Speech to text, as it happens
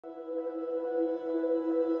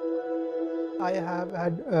I have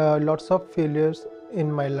had lots of failures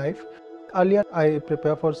in my life. Earlier, I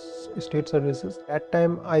prepare for state services. That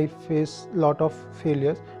time, I faced lot of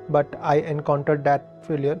failures, but I encountered that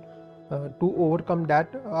failure. To overcome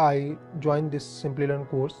that, I joined this Simplilearn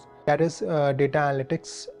course. That is data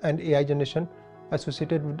analytics and AI generation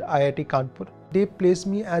associated with IIT Kanpur. They placed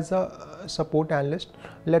me as a support analyst.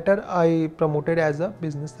 Later, I promoted as a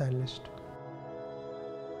business analyst.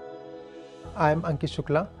 I am Ankit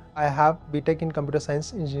Shukla. I have B.Tech in Computer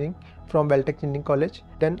Science Engineering from B.Tech Engineering College.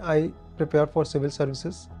 Then I prepare for civil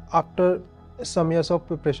services. After some years of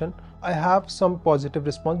preparation, I have some positive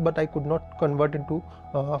response, but I could not convert into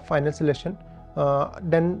final selection.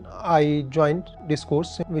 Then I joined this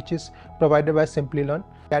course, which is provided by Simplilearn.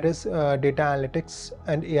 That is data analytics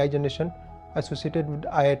and AI generation associated with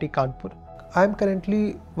IIT Kanpur. I am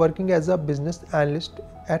currently working as a business analyst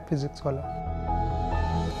at Physics Scholar.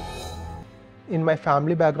 In my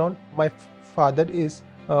family background, my father is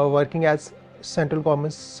working as central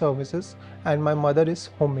government services and my mother is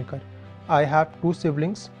homemaker. I have two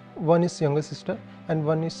siblings, one is younger sister and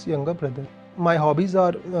one is younger brother. My hobbies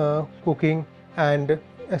are cooking and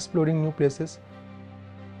exploring new places.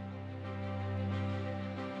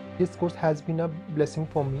 This course has been a blessing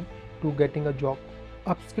for me to getting a job.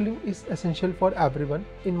 Upskilling is essential for everyone,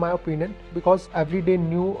 in my opinion, because every day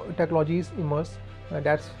new technologies emerge.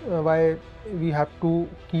 That's why we have to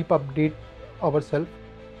keep update ourselves.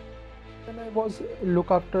 When I was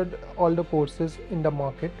look after all the courses in the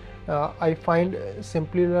market, I find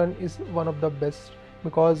Simplilearn is one of the best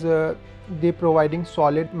because they providing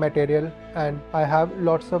solid material and I have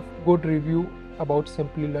lots of good review about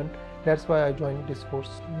Simplilearn. That's why I joined this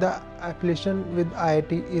course. The affiliation with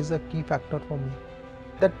IIT is a key factor for me.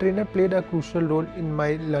 The trainer played a crucial role in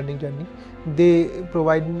my learning journey. They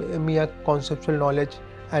provide me a conceptual knowledge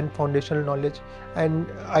and foundational knowledge, and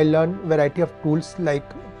I learned variety of tools like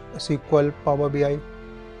SQL, Power BI,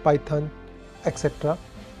 Python, etc.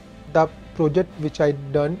 The project which I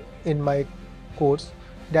done in my course,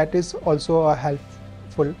 that is also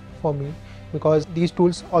helpful for me because these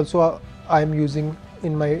tools also I am using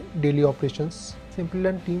in my daily operations.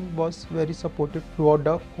 Simplilearn team was very supportive throughout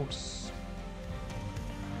the course.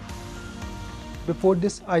 Before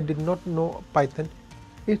this, I did not know Python.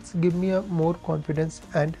 It's give me a more confidence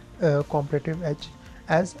and competitive edge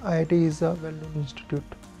as IIT is a well-known institute.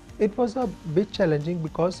 It was a bit challenging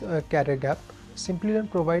because career gap. Simplilearn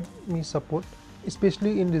provide me support,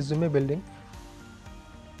 especially in resume building.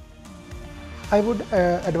 I would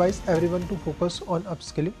advise everyone to focus on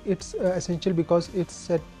upskilling. It's essential because it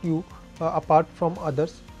sets you apart from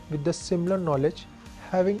others with the similar knowledge.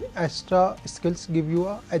 Having extra skills give you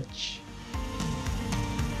an edge.